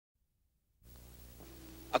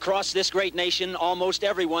Across this great nation, almost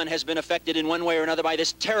everyone has been affected in one way or another by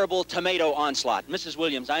this terrible tomato onslaught. Mrs.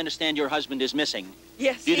 Williams, I understand your husband is missing.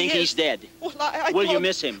 Yes, Do you think he's dead? Well, Will you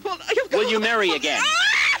miss him? Will you marry again?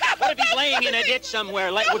 What if he's laying in a ditch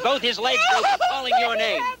somewhere, with both his legs broken, calling your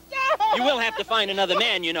name? You will have to find another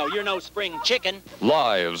man, you know. You're no spring chicken.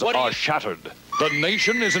 Lives are shattered. The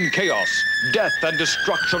nation is in chaos. Death and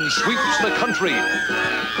destruction sweeps the country.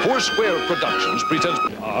 Foursquare Productions presents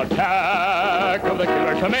Attack of the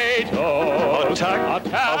Killer Tomatoes. Attack of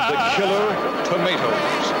the Killer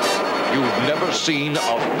Tomatoes. You've never seen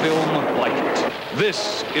a film like it.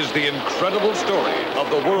 This is the incredible story of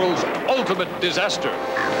the world's ultimate disaster.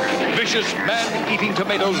 Vicious man-eating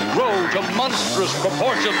tomatoes grow to monstrous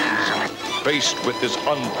proportions. Faced with this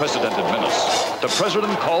unprecedented menace, the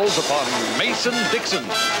president calls upon Mason Dixon,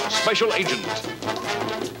 special agent.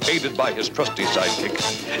 Aided by his trusty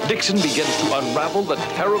sidekick, Dixon begins to unravel the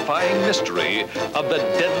terrifying mystery of the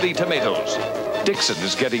deadly tomatoes. Dixon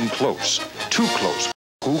is getting close, too close.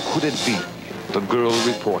 Who could it be? The girl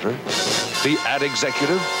reporter? The ad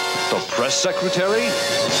executive? The press secretary?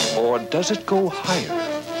 Or does it go higher?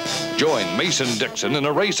 Join Mason Dixon in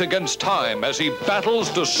a race against time as he battles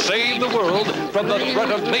to save the world from the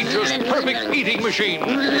threat of nature's perfect eating machine,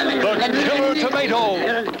 the Killer Tomato.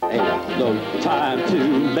 Ain't no time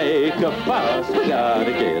to make a fuss. We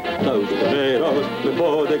gotta get those tomatoes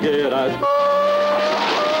before they get us.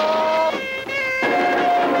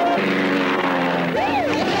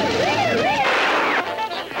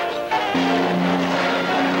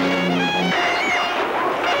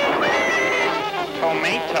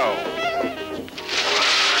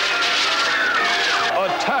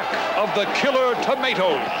 Attack of the Killer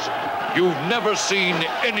Tomatoes. You've never seen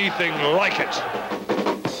anything like it.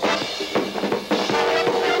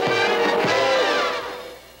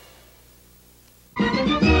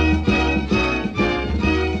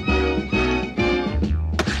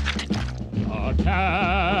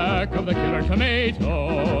 Attack of the Killer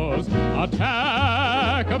Tomatoes.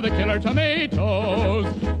 Attack of the Killer Tomatoes.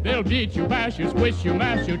 They'll beat you, bash you, squish you,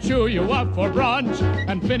 mash you, chew you up for brunch,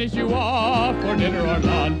 and finish you off for dinner or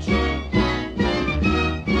lunch. They're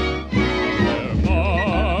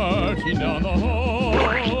marching down the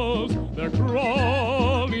halls. They're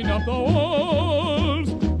crawling up the walls.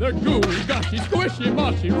 They're gooey, gushy, squishy,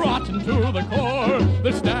 mushy, rotten to the core.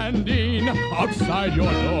 They're standing outside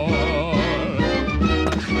your door.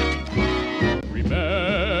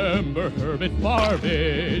 Remember Herbert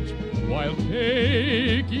Farbage? While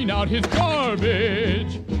taking out his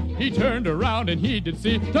garbage, he turned around and he did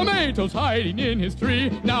see tomatoes hiding in his tree.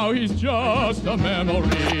 Now he's just a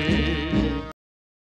memory.